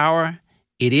 Its power,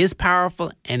 it is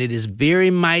powerful, and it is very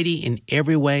mighty in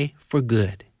every way for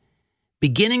good.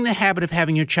 Beginning the habit of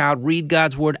having your child read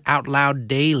God's Word out loud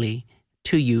daily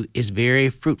to you is very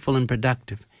fruitful and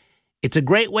productive. It's a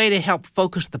great way to help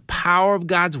focus the power of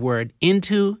God's Word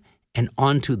into and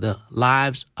onto the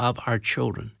lives of our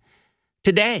children.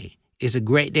 Today is a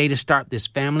great day to start this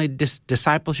family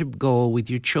discipleship goal with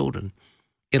your children.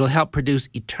 It'll help produce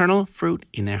eternal fruit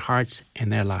in their hearts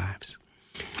and their lives.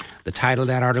 The title of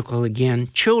that article again,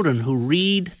 Children Who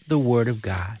Read the Word of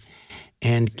God.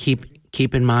 And keep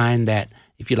in mind that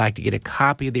if you'd like to get a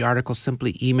copy of the article,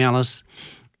 simply email us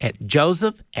at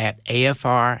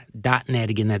joseph@afr.net.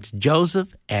 Again, that's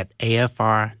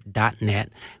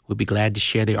joseph@afr.net. We'll be glad to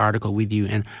share the article with you.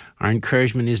 And our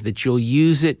encouragement is that you'll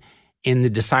use it in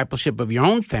the discipleship of your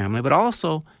own family, but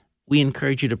also we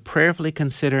encourage you to prayerfully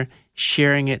consider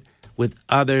sharing it with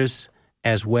others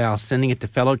as well, sending it to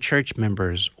fellow church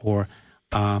members or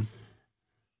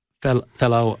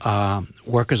fellow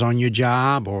workers on your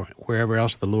job or wherever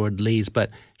else the Lord leads,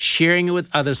 but sharing it with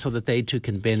others so that they too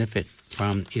can benefit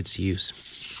from its use.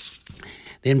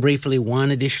 Then briefly,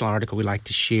 one additional article we'd like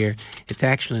to share. It's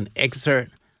actually an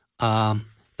excerpt,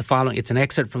 it's an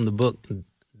excerpt from the book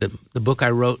I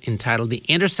wrote entitled The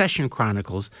Intercession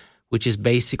Chronicles, which is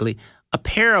basically a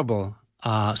parable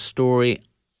story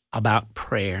about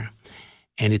prayer.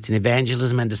 And it's an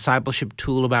evangelism and discipleship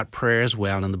tool about prayer as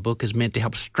well. And the book is meant to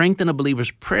help strengthen a believer's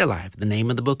prayer life. The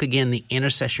name of the book, again, The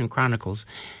Intercession Chronicles.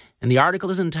 And the article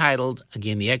is entitled,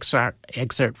 again, the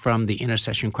excerpt from The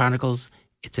Intercession Chronicles,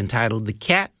 it's entitled The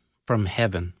Cat from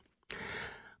Heaven.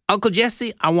 Uncle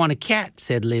Jesse, I want a cat,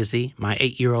 said Lizzie, my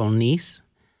 8-year-old niece.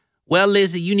 Well,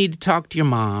 Lizzie, you need to talk to your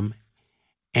mom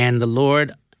and the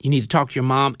Lord. You need to talk to your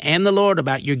mom and the Lord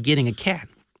about your getting a cat,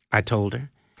 I told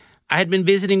her. I had been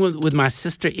visiting with my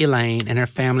sister Elaine and her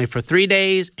family for 3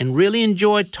 days and really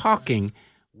enjoyed talking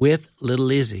with little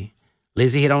Lizzie.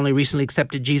 Lizzie had only recently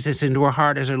accepted Jesus into her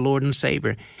heart as her Lord and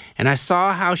Savior, and I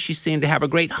saw how she seemed to have a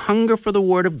great hunger for the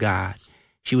Word of God.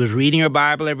 She was reading her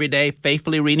Bible every day,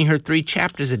 faithfully reading her 3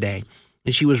 chapters a day,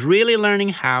 and she was really learning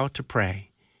how to pray.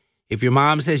 If your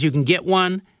mom says you can get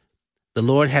one, the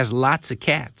Lord has lots of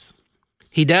cats.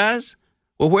 He does?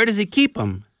 Well, where does he keep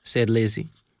them? Said Lizzie.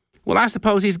 Well, I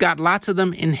suppose he's got lots of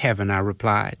them in heaven, I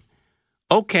replied.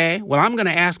 Okay, well, I'm going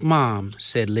to ask Mom,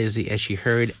 said Lizzie as she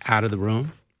hurried out of the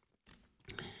room.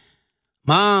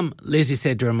 Mom, Lizzie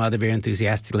said to her mother very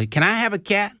enthusiastically, can I have a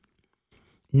cat?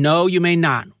 No, you may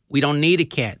not. We don't need a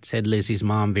cat, said Lizzie's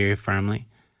mom very firmly.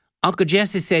 Uncle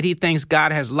Jesse said he thinks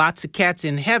God has lots of cats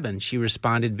in heaven, she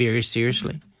responded very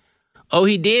seriously. Oh,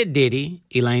 he did he?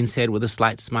 Elaine said with a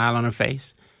slight smile on her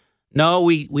face. No,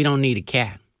 we don't need a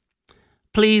cat.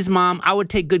 Please, Mom, I would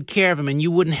take good care of him and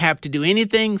you wouldn't have to do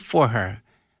anything for her,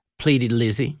 pleaded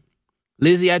Lizzie.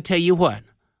 Lizzie, I tell you what,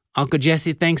 Uncle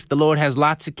Jesse thinks the Lord has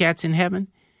lots of cats in heaven.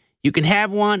 You can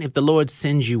have one if the Lord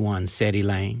sends you one, said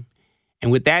Elaine.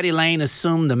 And with that, Elaine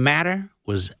assumed the matter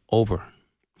was over.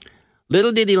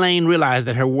 Little did Elaine realize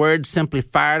that her words simply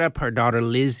fired up her daughter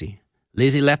Lizzie.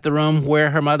 Lizzie left the room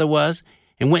where her mother was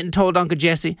and went and told Uncle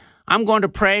Jesse, I'm going to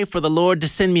pray for the Lord to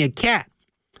send me a cat.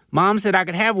 Mom said I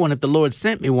could have one if the Lord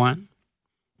sent me one.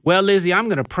 Well, Lizzie, I'm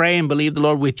going to pray and believe the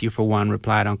Lord with you for one,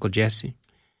 replied Uncle Jesse.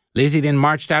 Lizzie then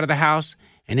marched out of the house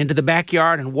and into the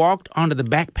backyard and walked onto the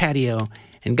back patio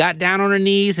and got down on her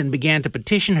knees and began to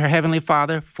petition her Heavenly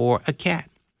Father for a cat.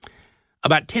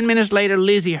 About 10 minutes later,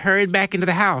 Lizzie hurried back into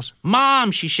the house.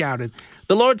 Mom, she shouted,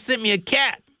 the Lord sent me a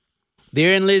cat.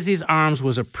 There in Lizzie's arms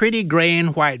was a pretty gray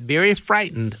and white, very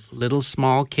frightened little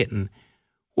small kitten.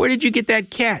 Where did you get that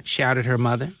cat? Shouted her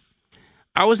mother.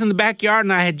 I was in the backyard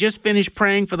and I had just finished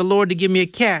praying for the Lord to give me a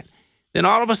cat. Then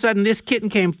all of a sudden this kitten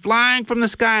came flying from the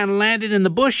sky and landed in the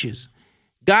bushes.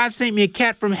 God sent me a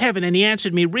cat from heaven and he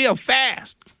answered me real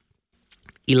fast.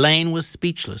 Elaine was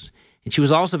speechless, and she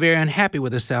was also very unhappy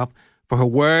with herself for her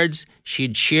words she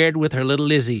had shared with her little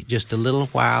Lizzie just a little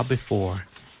while before.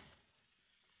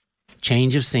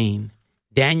 Change of scene.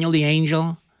 Daniel the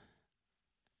angel.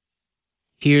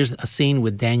 Here's a scene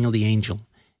with Daniel the angel.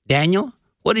 Daniel,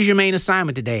 what is your main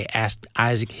assignment today? Asked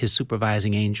Isaac, his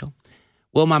supervising angel.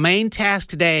 Well, my main task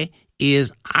today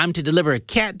is I'm to deliver a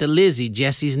cat to Lizzie,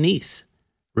 Jesse's niece,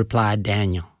 replied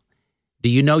Daniel. Do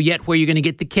you know yet where you're going to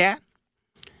get the cat?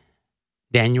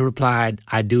 Daniel replied,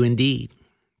 I do indeed.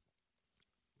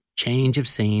 Change of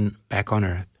scene back on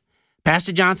earth.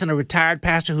 Pastor Johnson, a retired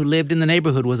pastor who lived in the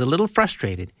neighborhood, was a little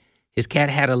frustrated. His cat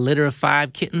had a litter of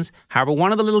 5 kittens. However,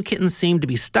 one of the little kittens seemed to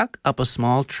be stuck up a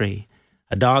small tree.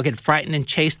 A dog had frightened and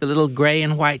chased the little gray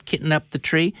and white kitten up the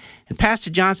tree, and Pastor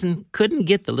Johnson couldn't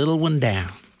get the little one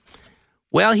down.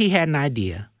 Well, he had an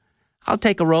idea. I'll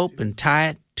take a rope and tie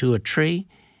it to a tree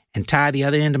and tie the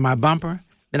other end to my bumper.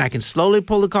 Then I can slowly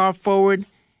pull the car forward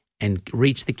and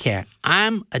reach the cat.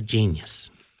 I'm a genius.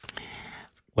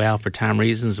 Well, for time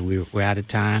reasons, we're out of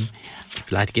time.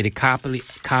 If you'd like to get a copy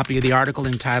of the article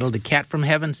entitled The Cat from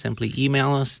Heaven, simply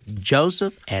email us,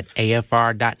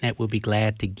 joseph@afr.net. We'll be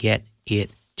glad to get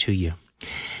it to you.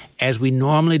 As we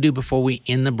normally do before we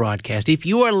end the broadcast, if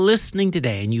you are listening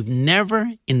today and you've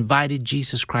never invited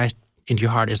Jesus Christ into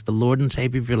your heart as the Lord and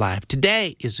Savior of your life,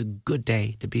 today is a good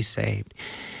day to be saved.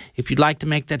 If you'd like to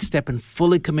make that step and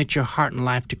fully commit your heart and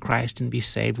life to Christ and be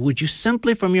saved, would you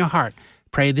simply from your heart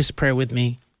pray this prayer with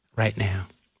me right now?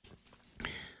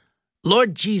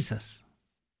 Lord Jesus,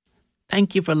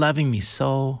 thank you for loving me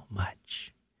so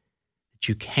much that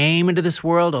you came into this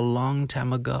world a long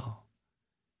time ago.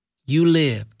 You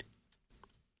lived.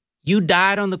 You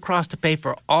died on the cross to pay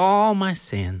for all my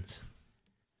sins.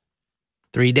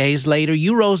 3 days later,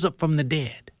 you rose up from the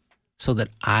dead so that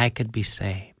I could be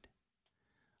saved.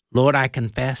 Lord, I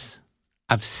confess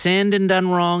I've sinned and done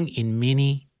wrong in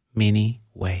many, many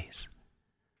ways.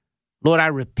 Lord, I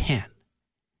repent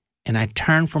and I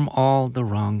turn from all the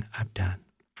wrong I've done.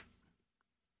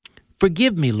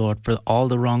 Forgive me, Lord, for all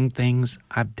the wrong things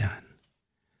I've done.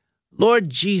 Lord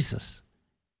Jesus,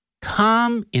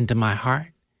 come into my heart.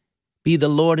 Be the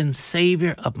Lord and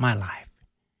Savior of my life.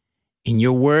 In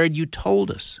your word, you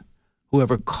told us,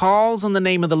 whoever calls on the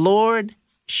name of the Lord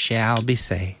shall be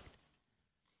saved.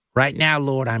 Right now,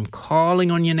 Lord, I'm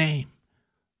calling on your name.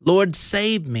 Lord,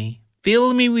 save me.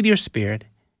 Fill me with your Spirit.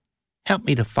 Help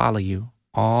me to follow you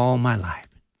all my life.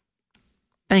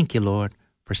 Thank you, Lord,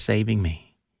 for saving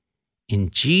me.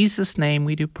 In Jesus' name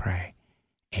we do pray.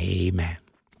 Amen.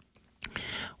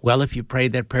 Well, if you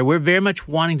prayed that prayer, we're very much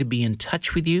wanting to be in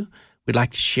touch with you. We'd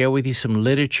like to share with you some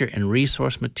literature and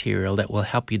resource material that will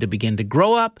help you to begin to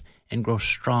grow up and grow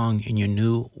strong in your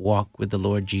new walk with the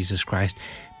Lord Jesus Christ.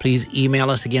 Please email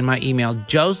us. Again, my email,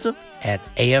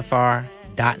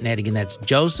 joseph@afr.net. Again, that's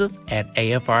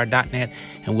joseph@afr.net.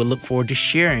 And we'll look forward to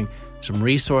sharing some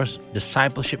resource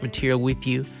discipleship material with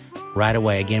you right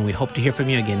away. Again, we hope to hear from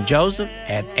you. Again,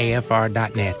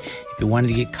 joseph@afr.net. If you wanted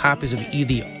to get copies of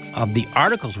either of the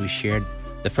articles we shared,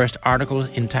 the first article is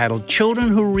entitled Children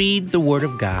Who Read the Word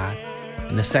of God,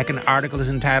 and the second article is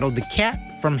entitled The Cat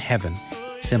from Heaven.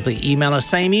 Simply email us,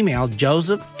 same email,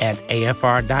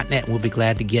 joseph@afr.net. We'll be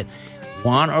glad to get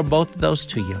one or both of those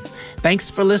to you.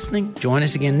 Thanks for listening. Join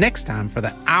us again next time for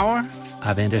the Hour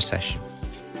of Intercession.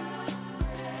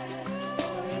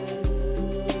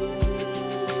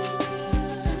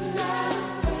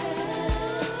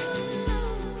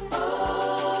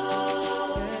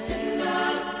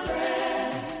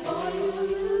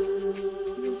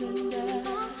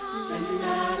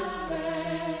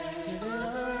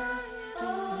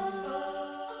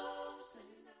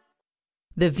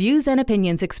 The views and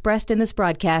opinions expressed in this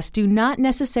broadcast do not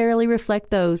necessarily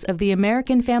reflect those of the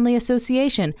American Family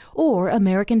Association or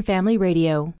American Family Radio.